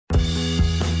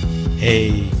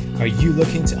Hey, are you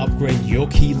looking to upgrade your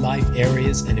key life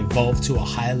areas and evolve to a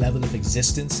higher level of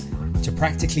existence? To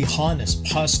practically harness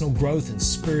personal growth and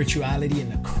spirituality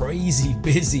in a crazy,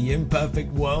 busy,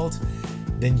 imperfect world?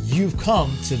 Then you've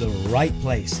come to the right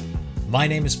place. My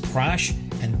name is Prash,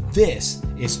 and this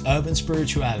is Urban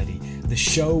Spirituality, the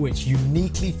show which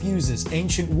uniquely fuses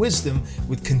ancient wisdom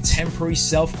with contemporary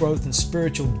self-growth and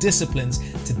spiritual disciplines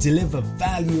to deliver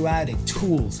value-adding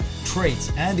tools,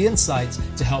 traits, and insights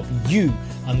to help you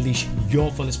unleash your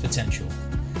fullest potential.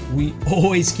 We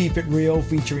always keep it real,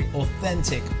 featuring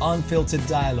authentic, unfiltered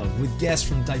dialogue with guests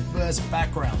from diverse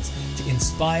backgrounds to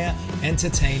inspire,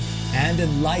 entertain, and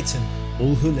enlighten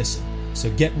all who listen. So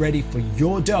get ready for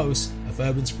your dose of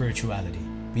urban spirituality.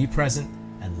 Be present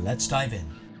and let's dive in.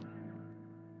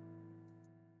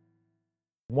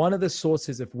 One of the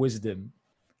sources of wisdom,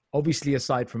 obviously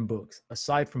aside from books,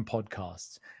 aside from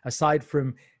podcasts, aside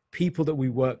from people that we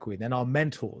work with and our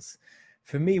mentors,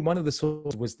 for me, one of the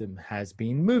sources of wisdom has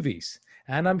been movies.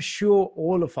 And I'm sure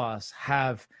all of us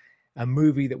have a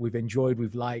movie that we've enjoyed,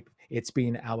 we've liked. It's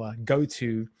been our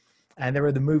go-to. And there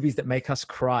are the movies that make us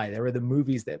cry. There are the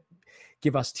movies that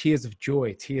give us tears of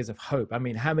joy, tears of hope. I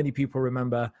mean, how many people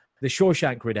remember The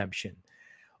Shawshank Redemption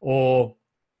or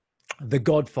The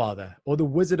Godfather or The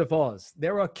Wizard of Oz?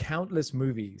 There are countless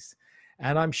movies.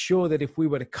 And I'm sure that if we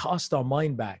were to cast our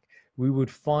mind back, we would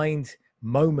find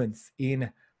moments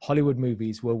in Hollywood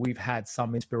movies where we've had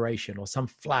some inspiration or some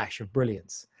flash of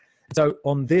brilliance. So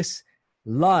on this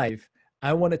live,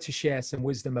 I wanted to share some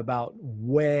wisdom about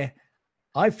where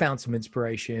I've found some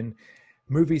inspiration,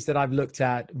 movies that I've looked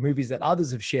at, movies that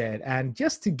others have shared, and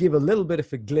just to give a little bit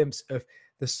of a glimpse of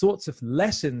the sorts of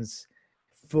lessons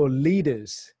for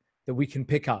leaders that we can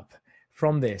pick up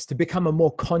from this to become a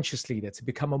more conscious leader, to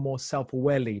become a more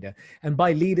self-aware leader. And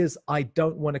by leaders, I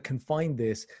don't want to confine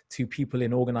this to people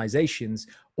in organizations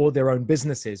or their own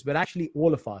businesses, but actually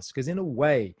all of us, because in a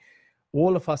way,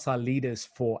 all of us are leaders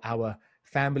for our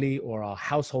family or our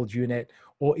household unit,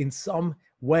 or in some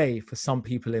way for some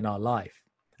people in our life.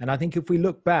 And I think if we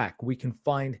look back, we can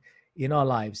find in our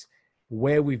lives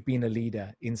where we've been a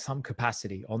leader in some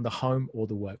capacity on the home or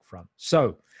the work front.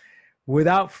 So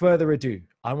without further ado,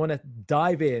 I want to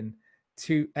dive in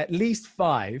to at least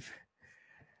 5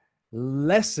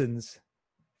 lessons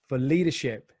for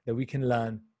leadership that we can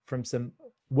learn from some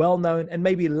well-known and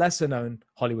maybe lesser-known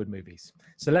Hollywood movies.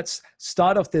 So let's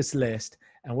start off this list,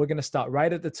 and we're going to start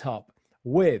right at the top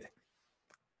with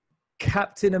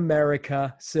Captain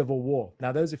America: Civil War.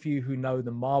 Now, those of you who know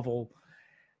the Marvel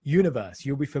universe,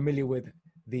 you'll be familiar with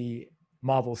the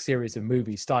Marvel series of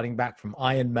movies, starting back from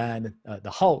Iron Man,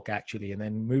 the Hulk actually, and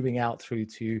then moving out through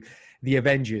to the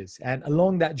Avengers. And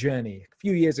along that journey, a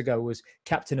few years ago, was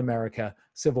Captain America: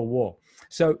 Civil War.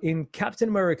 So in Captain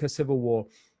America: Civil War,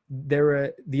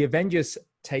 the Avengers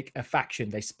take a faction.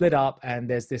 They split up, and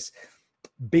there's this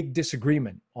big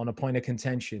disagreement on a point of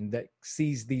contention that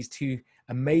sees these two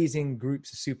amazing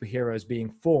groups of superheroes being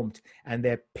formed, and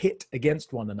they're pit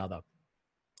against one another.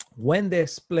 When they're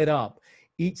split up,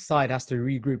 each side has to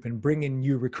regroup and bring in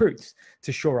new recruits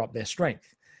to shore up their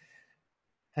strength.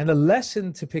 And the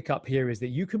lesson to pick up here is that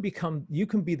you can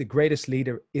be the greatest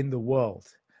leader in the world,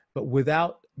 but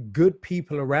without good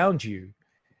people around you,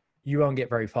 you won't get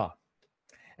very far.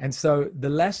 And so the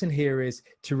lesson here is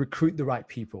to recruit the right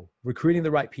people. Recruiting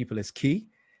the right people is key.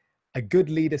 A good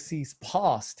leader sees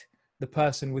past the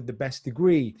person with the best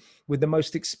degree, with the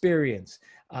most experience,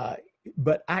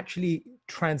 but actually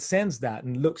transcends that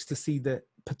and looks to see the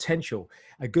potential.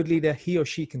 A good leader, he or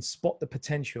she can spot the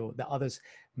potential that others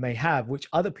may have, which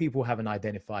other people haven't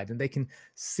identified, and they can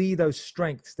see those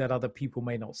strengths that other people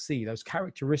may not see, those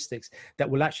characteristics that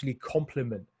will actually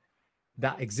complement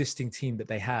that existing team that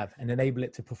they have and enable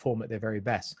it to perform at their very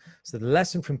best. So the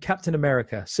lesson from Captain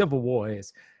America: Civil War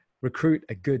is recruit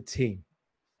a good team.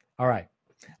 All right,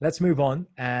 let's move on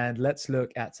and let's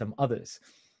look at some others.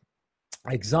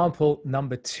 Example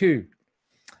number 2.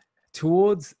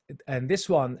 And this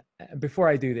one, before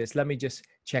I do this, let me just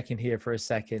check in here for a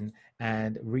second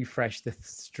and refresh the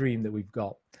stream that we've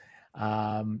got.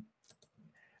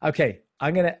 Okay,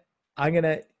 I'm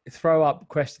gonna throw up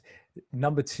question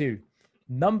number 2.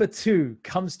 Number 2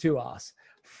 comes to us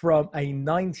from a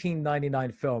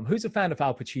 1999 film. Who's a fan of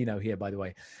Al Pacino here, by the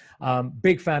way?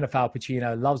 Big fan of Al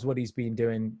Pacino, loves what he's been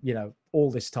doing,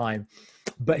 all this time.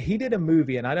 But he did a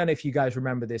movie, and I don't know if you guys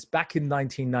remember this, back in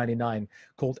 1999,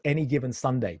 called Any Given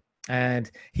Sunday. And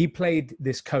he played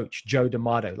this coach, Joe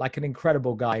D'Amato, like an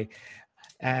incredible guy.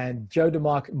 And Joe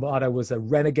D'Amato was a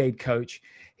renegade coach.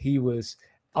 He was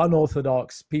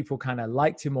unorthodox. People kind of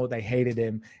liked him or they hated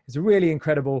him. He's a really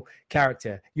incredible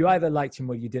character. You either liked him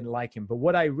or you didn't like him. But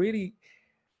what I really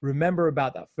remember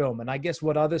about that film, and I guess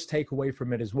what others take away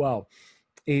from it as well,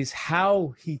 is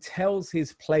how he tells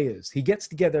his players, he gets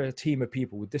together a team of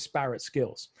people with disparate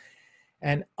skills.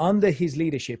 And under his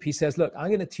leadership, he says, look, I'm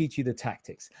going to teach you the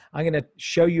tactics. I'm going to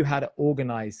show you how to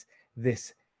organize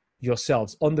this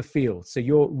yourselves on the field. So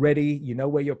you're ready, you know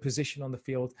where you're positioned on the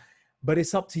field, but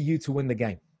it's up to you to win the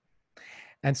game.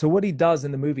 And so what he does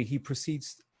in the movie, he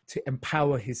proceeds to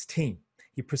empower his team.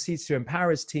 He proceeds to empower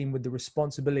his team with the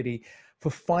responsibility for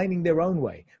finding their own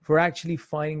way, for actually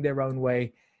finding their own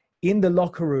way in the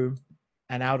locker room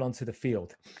and out onto the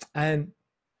field. And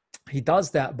he does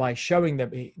that by showing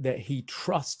them that he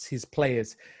trusts his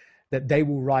players, that they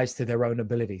will rise to their own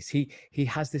abilities. He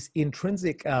has this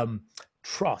intrinsic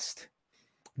trust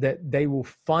that they will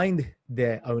find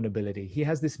their own ability. He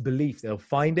has this belief they'll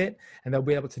find it and they'll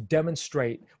be able to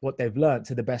demonstrate what they've learned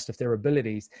to the best of their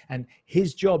abilities. And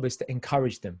his job is to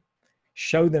encourage them,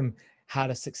 show them how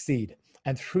to succeed.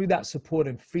 And through that support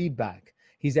and feedback,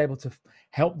 he's able to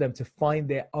help them to find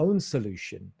their own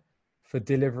solution for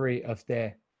delivery of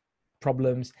their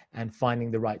problems and finding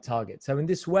the right target. So in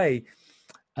this way,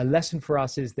 a lesson for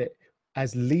us is that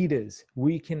as leaders,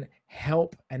 we can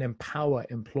help and empower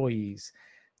employees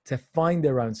to find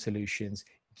their own solutions,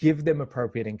 give them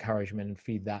appropriate encouragement and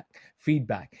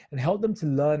feedback, and help them to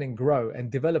learn and grow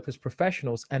and develop as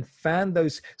professionals and fan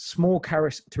those small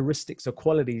characteristics or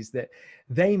qualities that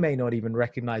they may not even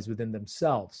recognize within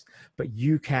themselves. But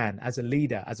you can, as a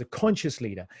leader, as a conscious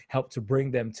leader, help to bring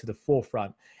them to the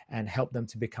forefront and help them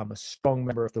to become a strong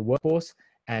member of the workforce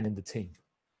and in the team.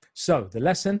 So the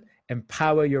lesson,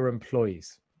 empower your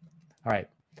employees. All right.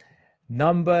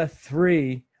 Number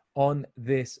 3 on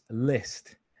this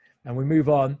list. And we move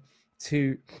on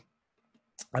to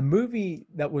a movie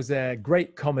that was a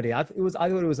great comedy. I thought it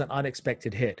was an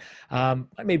unexpected hit.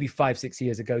 Maybe 5-6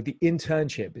 years ago, The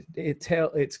Internship.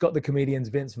 It's got the comedians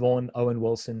Vince Vaughn, Owen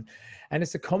Wilson, and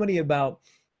it's a comedy about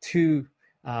two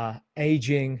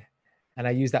aging, and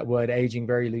I use that word aging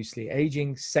very loosely,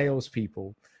 aging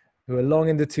salespeople who are long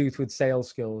in the tooth with sales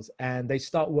skills, and they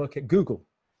start work at Google.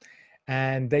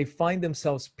 And they find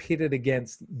themselves pitted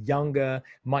against younger,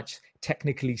 much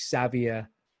technically savvier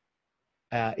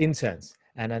interns.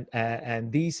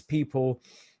 And these people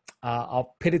are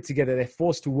pitted together. They're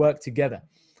forced to work together.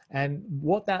 And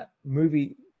what that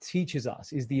movie teaches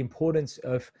us is the importance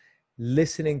of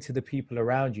listening to the people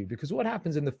around you. Because what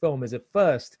happens in the film is, at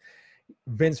first,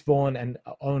 Vince Vaughn and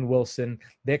Owen Wilson,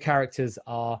 their characters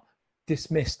are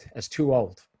dismissed as too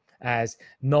old, as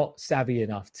not savvy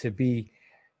enough to be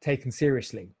taken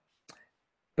seriously.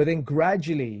 But then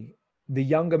gradually, the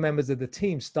younger members of the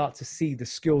team start to see the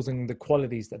skills and the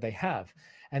qualities that they have.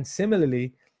 And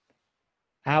similarly,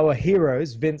 our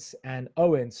heroes, Vince and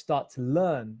Owen, start to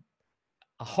learn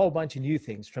a whole bunch of new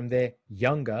things from their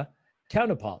younger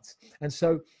counterparts. And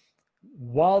so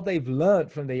while they've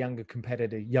learned from their younger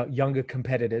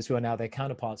competitors who are now their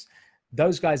counterparts,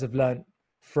 those guys have learned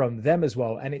from them as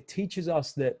well. And it teaches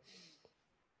us that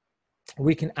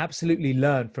we can absolutely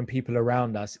learn from people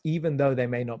around us, even though they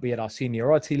may not be at our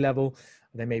seniority level.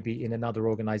 They may be in another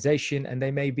organization, and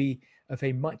they may be of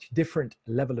a much different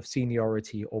level of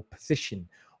seniority or position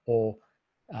or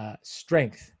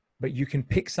strength, but you can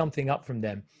pick something up from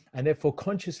them. And therefore,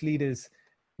 conscious leaders,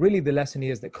 really the lesson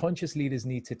here is that conscious leaders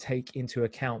need to take into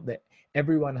account that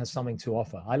everyone has something to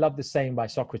offer. I love the saying by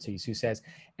Socrates, who says,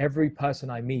 every person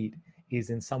I meet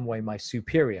is in some way my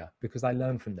superior because I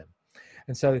learn from them.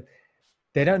 And so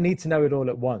they don't need to know it all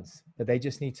at once, but they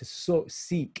just need to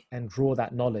seek and draw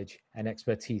that knowledge and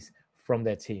expertise from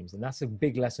their teams. And that's a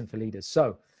big lesson for leaders.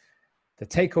 So the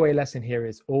takeaway lesson here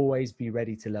is always be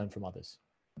ready to learn from others.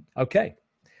 Okay,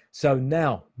 so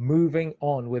now moving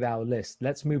on with our list,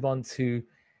 let's move on to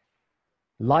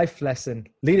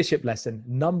leadership lesson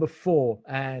number 4.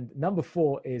 And number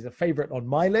 4 is a favorite on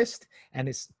my list, and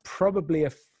it's probably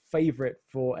a favorite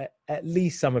for at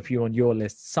least some of you on your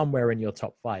list, somewhere in your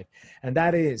top 5. And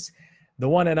that is the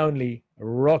one and only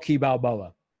Rocky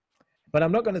Balboa. But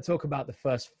I'm not going to talk about the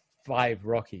first 5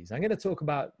 Rockies. I'm going to talk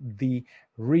about the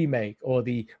remake or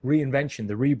the reinvention,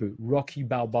 the reboot, Rocky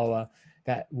Balboa,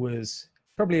 that was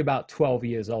probably about 12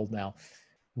 years old now.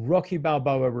 Rocky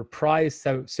Balboa reprised,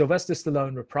 so Sylvester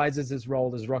Stallone reprises his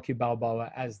role as Rocky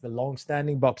Balboa as the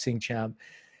long-standing boxing champ.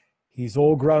 He's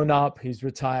all grown up. He's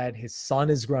retired. His son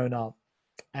is grown up.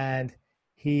 And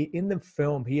in the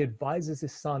film, he advises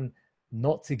his son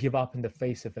not to give up in the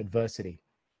face of adversity.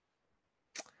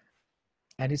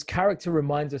 And his character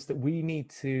reminds us that we need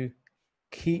to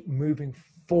keep moving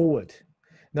forward.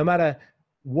 No matter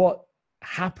what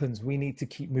happens, we need to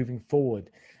keep moving forward.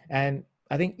 And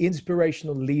I think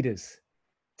inspirational leaders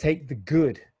take the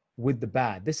good with the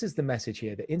bad. This is the message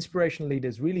here. The inspirational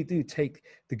leaders really do take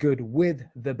the good with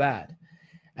the bad,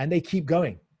 and they keep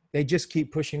going. They just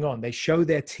keep pushing on. They show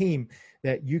their team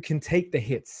that you can take the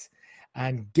hits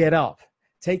and get up,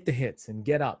 take the hits and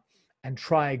get up and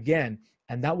try again.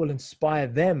 And that will inspire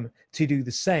them to do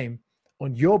the same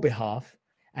on your behalf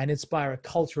and inspire a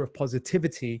culture of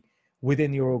positivity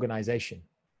within your organization.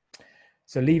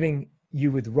 So leaving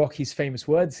you with Rocky's famous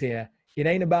words here, it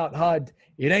ain't about hard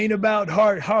you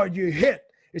hit.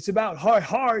 It's about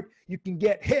hard you can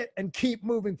get hit and keep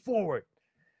moving forward.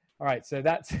 All right, so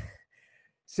that's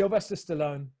Sylvester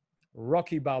Stallone,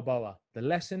 Rocky Balboa. The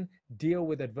lesson: deal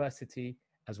with adversity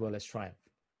as well as triumph.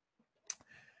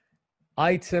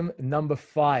 Item number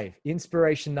 5,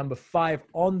 inspiration number 5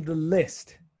 on the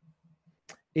list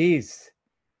is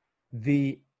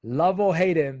the love or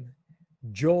hate him,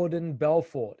 Jordan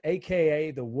Belfort,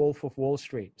 aka the Wolf of Wall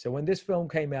Street. So when this film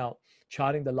came out,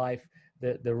 charting the life,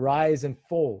 the rise and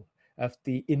fall of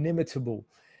the inimitable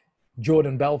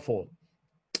Jordan Belfort,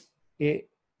 it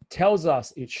shows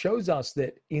us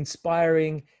that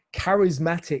inspiring,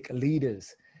 charismatic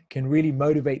leaders can really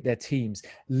motivate their teams,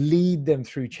 lead them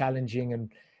through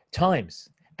challenging times,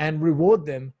 and reward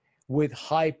them with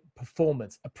high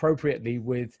performance appropriately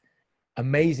with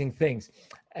amazing things.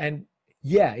 And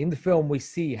yeah, in the film, we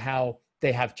see how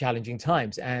they have challenging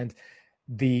times, and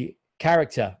the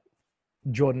character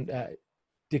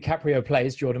DiCaprio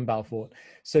plays Jordan Belfort.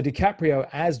 So DiCaprio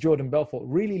as Jordan Belfort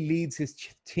really leads his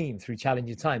team through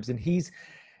challenging times. And he's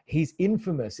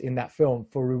infamous in that film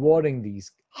for rewarding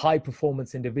these high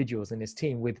performance individuals in his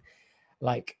team with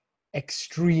like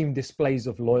extreme displays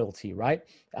of loyalty, right?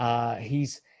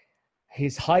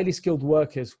 His highly skilled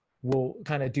workers will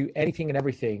kind of do anything and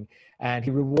everything. And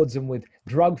he rewards them with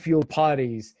drug-fueled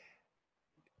parties,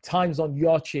 times on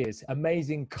yachts,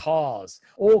 amazing cars,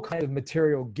 all kinds of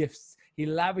material gifts. He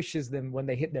lavishes them when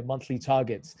they hit their monthly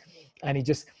targets, and he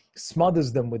just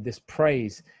smothers them with this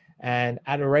praise and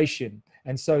adoration.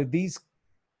 And so these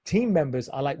team members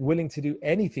are like willing to do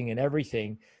anything and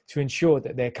everything to ensure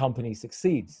that their company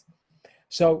succeeds.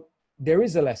 So there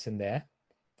is a lesson there.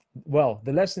 Well,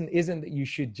 the lesson isn't that you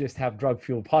should just have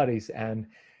drug-fueled parties and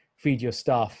feed your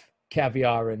staff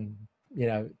caviar and, you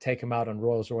know, take them out on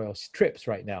Rolls-Royce trips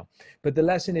right now. But the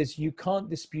lesson is you can't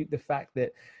dispute the fact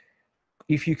that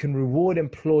if you can reward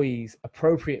employees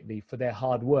appropriately for their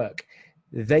hard work,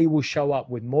 they will show up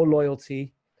with more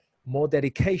loyalty, more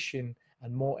dedication,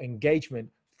 and more engagement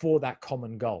for that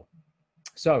common goal.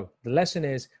 So the lesson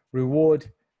is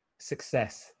reward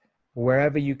success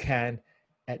wherever you can,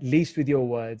 at least with your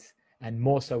words and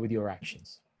more so with your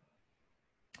actions.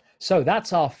 So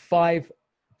that's our 5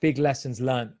 big lessons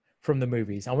learned from the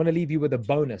movies. I want to leave you with a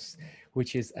bonus,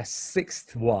 which is a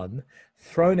 6th one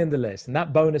thrown in the list. And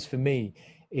that bonus for me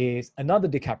is another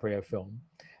DiCaprio film,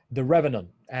 The Revenant.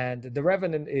 And The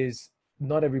Revenant is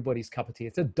not everybody's cup of tea.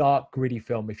 It's a dark, gritty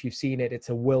film. If you've seen it, it's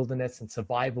a wilderness and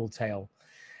survival tale.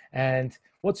 And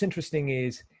what's interesting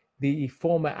is the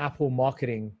former Apple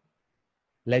marketing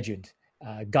legend,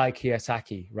 Guy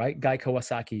Kawasaki, right? Guy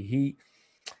Kawasaki,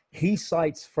 he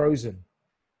cites Frozen.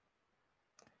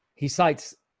 He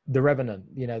cites The Revenant,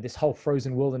 you know, this whole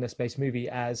frozen wilderness-based movie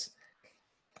as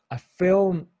a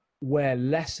film where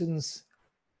lessons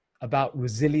about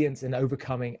resilience and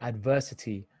overcoming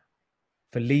adversity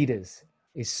for leaders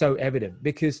is so evident,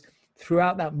 because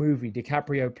throughout that movie,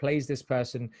 DiCaprio plays this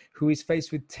person who is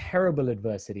faced with terrible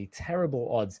adversity, terrible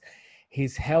odds.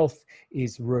 His health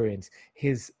is ruined.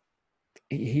 His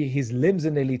limbs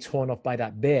are nearly torn off by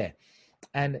that bear.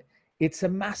 And it's a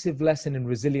massive lesson in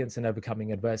resilience and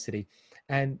overcoming adversity.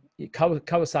 And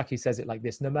Kawasaki says it like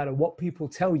this: no matter what people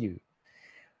tell you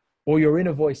or your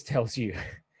inner voice tells you,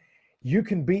 you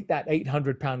can beat that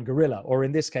 800-pound gorilla, or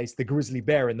in this case, the grizzly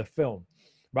bear in the film,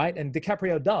 right? And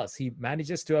DiCaprio does. He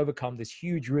manages to overcome this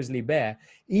huge grizzly bear,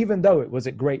 even though it was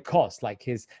at great cost, like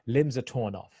his limbs are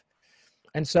torn off.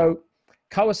 And so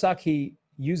Kawasaki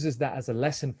uses that as a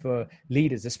lesson for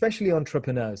leaders, especially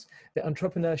entrepreneurs. That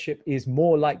entrepreneurship is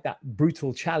more like that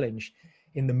brutal challenge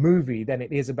in the movie than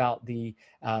it is about the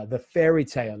fairy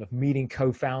tale of meeting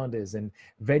co-founders and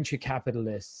venture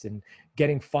capitalists and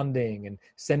getting funding and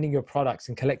sending your products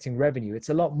and collecting revenue. It's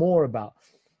a lot more about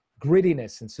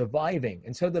grittiness and surviving.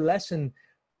 And so the lesson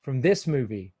from this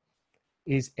movie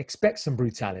is expect some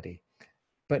brutality,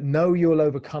 but know you'll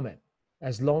overcome it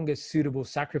as long as suitable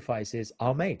sacrifices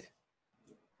are made.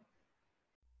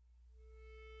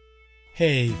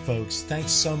 Hey folks,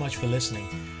 thanks so much for listening.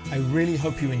 I really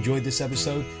hope you enjoyed this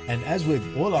episode, and as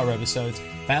with all our episodes,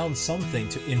 found something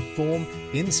to inform,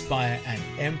 inspire, and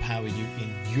empower you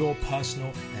in your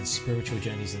personal and spiritual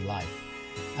journeys in life.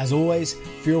 As always,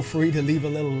 feel free to leave a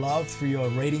little love through your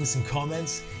ratings and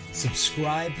comments,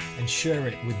 subscribe, and share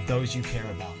it with those you care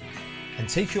about. And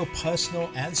take your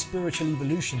personal and spiritual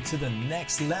evolution to the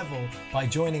next level by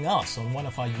joining us on one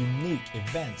of our unique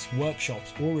events,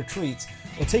 workshops, or retreats,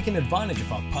 or taking advantage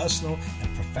of our personal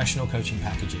and professional coaching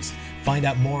packages. Find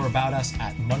out more about us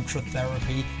at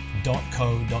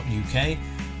mantratherapy.co.uk.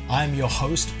 I'm your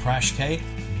host, Prash K.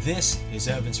 This is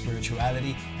Urban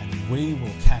Spirituality, and we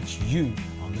will catch you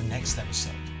on the next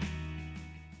episode.